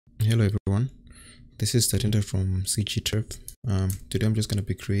Hello everyone, this is Tatinda from CG Turf. Today I'm just going to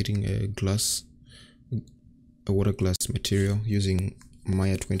be creating a water glass material using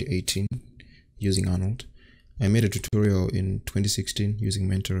Maya 2018 using Arnold. I made a tutorial in 2016 using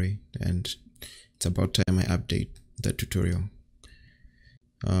Mentoray, and it's about time I update that tutorial.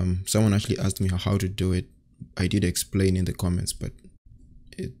 Someone actually asked me how to do it. I did explain in the comments, but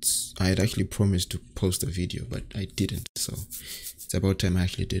I had actually promised to post a video, but I didn't, so it's about time I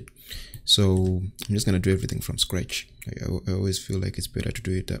actually did. So I'm just gonna do everything from scratch. I always feel like it's better to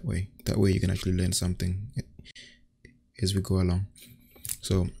do it that way. That way you can actually learn something as we go along.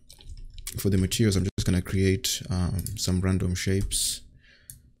 So for the materials, I'm just gonna create some random shapes.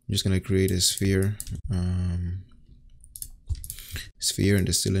 I'm just gonna create a sphere, and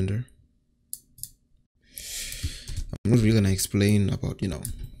a cylinder. I'm not really gonna explain about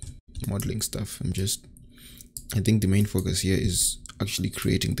modeling stuff. I think the main focus here is actually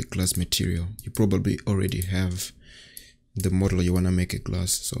creating the glass material. You probably already have the model you want to make a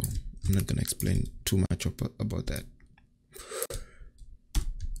glass, so I'm not gonna explain too much about that.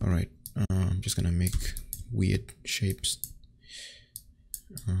 All right, I'm just gonna make weird shapes.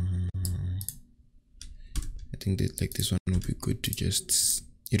 I think that like this one would be good to just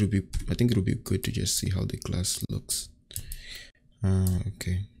I think it'll be good to just see how the glass looks.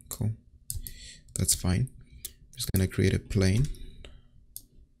 Okay, cool, that's fine. I'm just gonna create a plane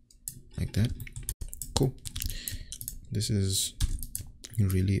like that. Cool, this is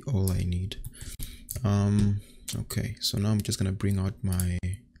really all I need. Okay, so now I'm just gonna bring out my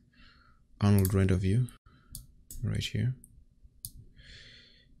Arnold render view right here.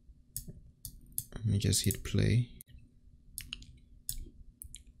 Let me just hit play.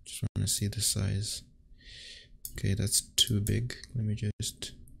 Just want to see the size. Okay, that's too big. Let me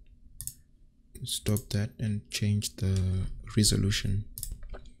just stop that and change the resolution.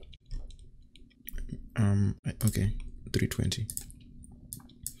 Okay, 320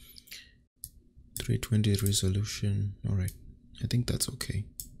 resolution. All right, I think that's okay.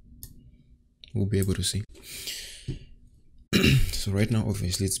 We'll be able to see. So right now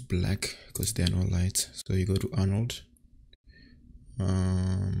obviously it's black because there are no lights, so you go to Arnold,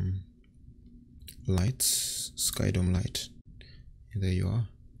 lights, sky dome light, and there you are.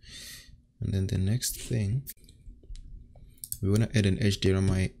 And then the next thing, we want to add an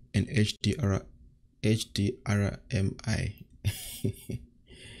HDRMI.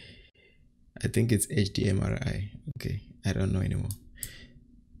 I think it's HDMRI. Okay, I don't know anymore.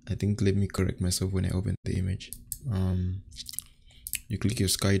 I think let me correct myself when I open the image. You click your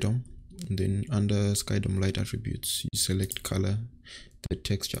sky dome, and then under sky dome light attributes, you select color, the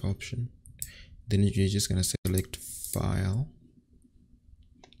texture option. Then you're just gonna select file,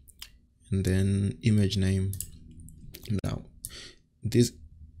 and then image name. Now these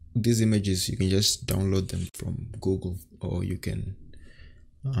images, you can just download them from Google, or you can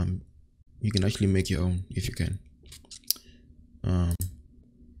actually make your own if you can. Oh,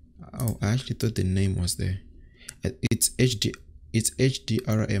 I actually thought the name was there. It's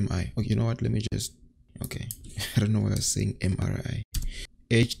HDRMI. Okay, you know what? Let me just. Okay, I don't know why I was saying MRI.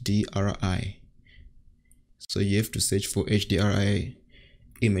 HDRI. So you have to search for HDRI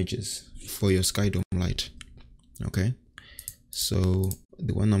images for your sky dome light. Okay, so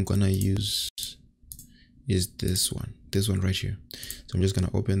the one I'm gonna use is this one right here. So I'm just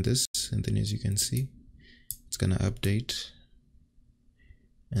gonna open this, and then as you can see, it's gonna update.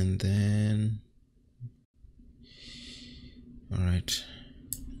 And then, all right,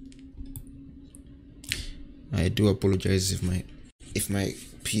 I do apologize if my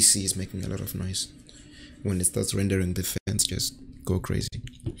PC is making a lot of noise. When it starts rendering, the fans just go crazy.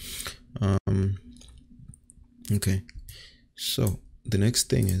 Okay, so the next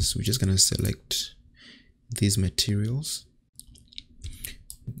thing is we're just gonna select these materials.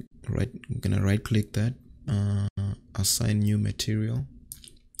 Right, I'm gonna right click that, assign new material.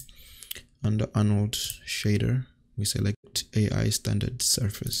 Under Arnold shader, we select AI standard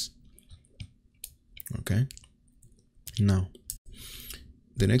surface. Okay, now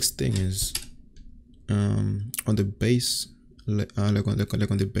the next thing is on the base, like on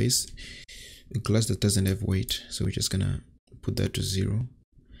the base, the glass that doesn't have weight, so we're just gonna put that to 0.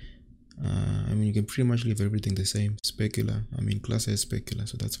 I mean, you can pretty much leave everything the same. Specular, I mean, glass has specular,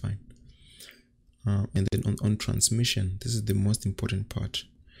 so that's fine. And then on transmission, this is the most important part.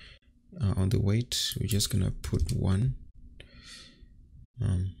 On the weight, we're just gonna put 1.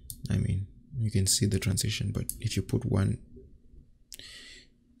 I mean, you can see the transition, but if you put 1,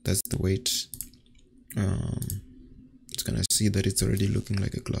 that's the weight. It's gonna see that it's already looking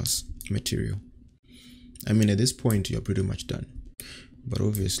like a glass material. I mean, at this point, you're pretty much done. but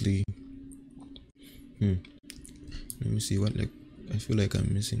obviously, let me see what, like, I feel like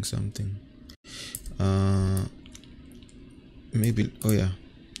I'm missing something. Maybe, oh yeah,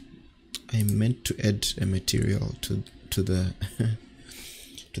 I meant to add a material to the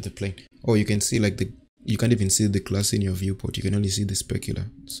to the plane. Oh, you can see like you can't even see the class in your viewport. You can only see the specular.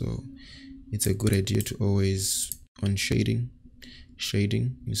 So it's a good idea to always, on shading,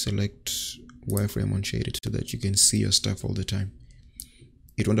 you select wireframe on shaded so that you can see your stuff all the time.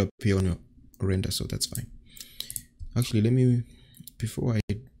 It won't appear on your render, so that's fine. Actually, let me, before I,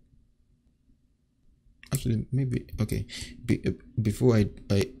 actually maybe, okay, before I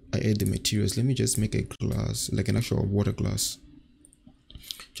add the materials, let me just make a glass, like an actual water glass,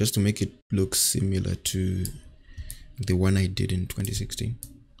 just to make it look similar to the one I did in 2016.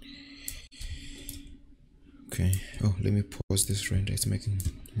 Okay, oh, let me pause this render, it's making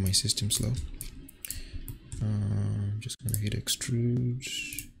my system slow. I'm just gonna hit extrude,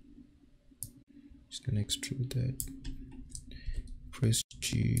 just gonna extrude that, press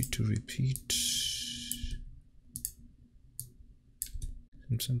G to repeat,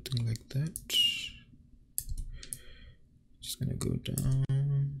 and something like that. Just gonna go down,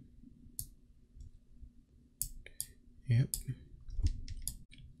 yep.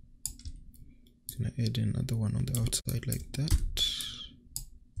 Gonna add another one on the outside like that.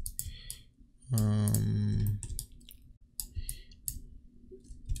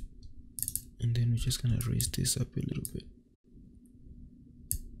 And then we're just gonna raise this up a little bit.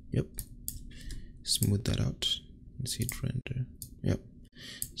 Yep. Smooth that out. Let's hit render. Yep.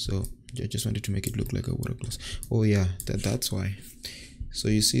 So I just wanted to make it look like a water glass. Oh yeah, that's why. So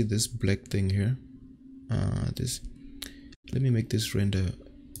you see this black thing here. Let me make this render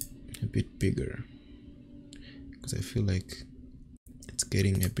a bit bigger, because I feel like it's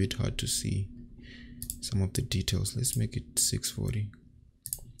getting a bit hard to see some of the details. Let's make it 640.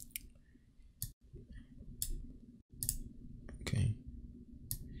 Okay,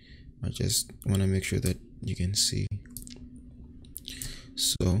 I just want to make sure that you can see.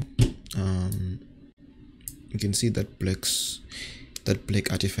 So you can see that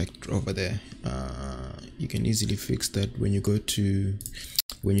black artifact over there. You can easily fix that when you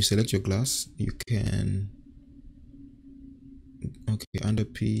when you select your glass. You can, okay, under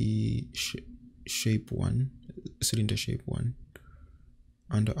P shape 1, cylinder shape 1,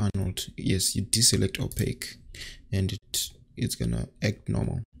 under Arnold, yes, you deselect opaque, and it's gonna act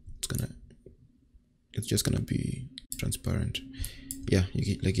normal. It's just gonna be transparent. Yeah,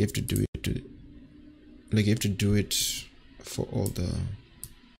 you have to do it for all the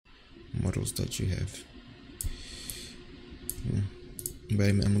models that you have. But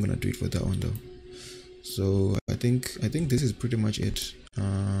I'm not gonna do it for that one though. So I think this is pretty much it.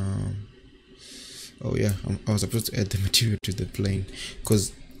 Oh yeah, I was supposed to add the material to the plane,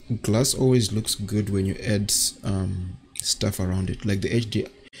 because glass always looks good when you add stuff around it. Like the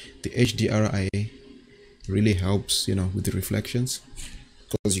HDRI really helps, you know, with the reflections,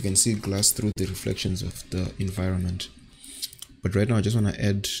 because you can see glass through the reflections of the environment. But right now I just want to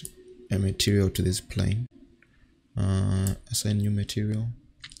add a material to this plane. Assign new material.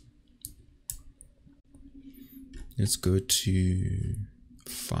 Let's go to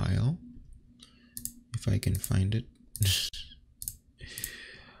file, if I can find it.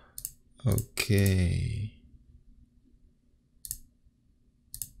 Okay.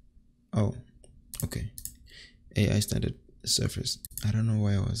 Oh, okay. AI standard surface. I don't know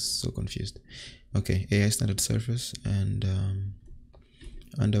why I was so confused. Okay, AI standard surface, and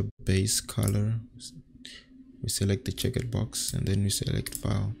under base color, we select the checkered box, and then we select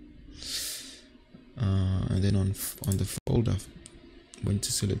file, and then on the folder, when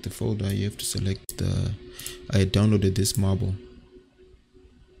to select the folder, you have to select the, I downloaded this marble.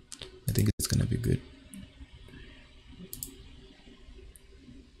 I think it's gonna be good.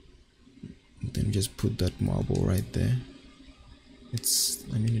 Then just put that marble right there.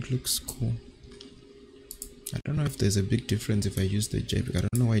 I mean, it looks cool. I don't know if there's a big difference if I use the JPEG. I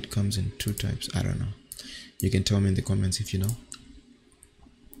don't know why it comes in 2 types. I don't know. You can tell me in the comments if you know.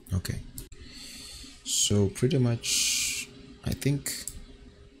 Okay. So pretty much, I think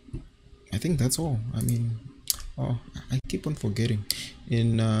that's all. I mean, oh, I keep on forgetting.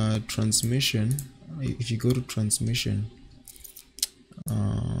 In transmission, if you go to transmission,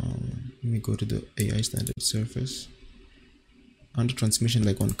 let me go to the AI standard surface. Under transmission,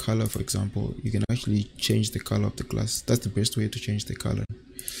 like on color, for example, you can actually change the color of the glass. That's the best way to change the color.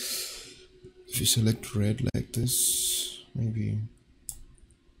 If you select red like this, maybe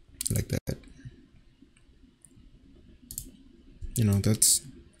like that, you know, that's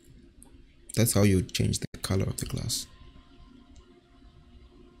how you change the color of the glass.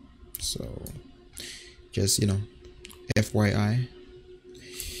 So just, you know, FYI.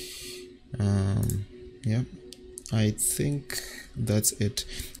 Yeah, I think that's it.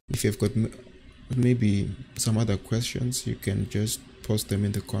 If you've got maybe some other questions, you can just post them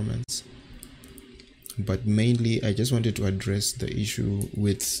in the comments. But mainly I just wanted to address the issue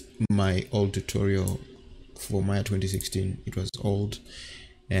with my old tutorial for Maya 2016. It was old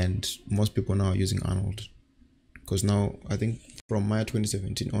and most people now are using Arnold, because now I think from Maya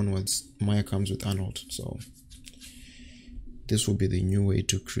 2017 onwards Maya comes with Arnold. So this will be the new way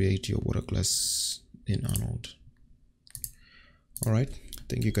to create your water class in Arnold. All right,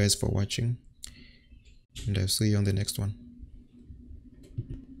 thank you guys for watching, and I'll see you on the next one.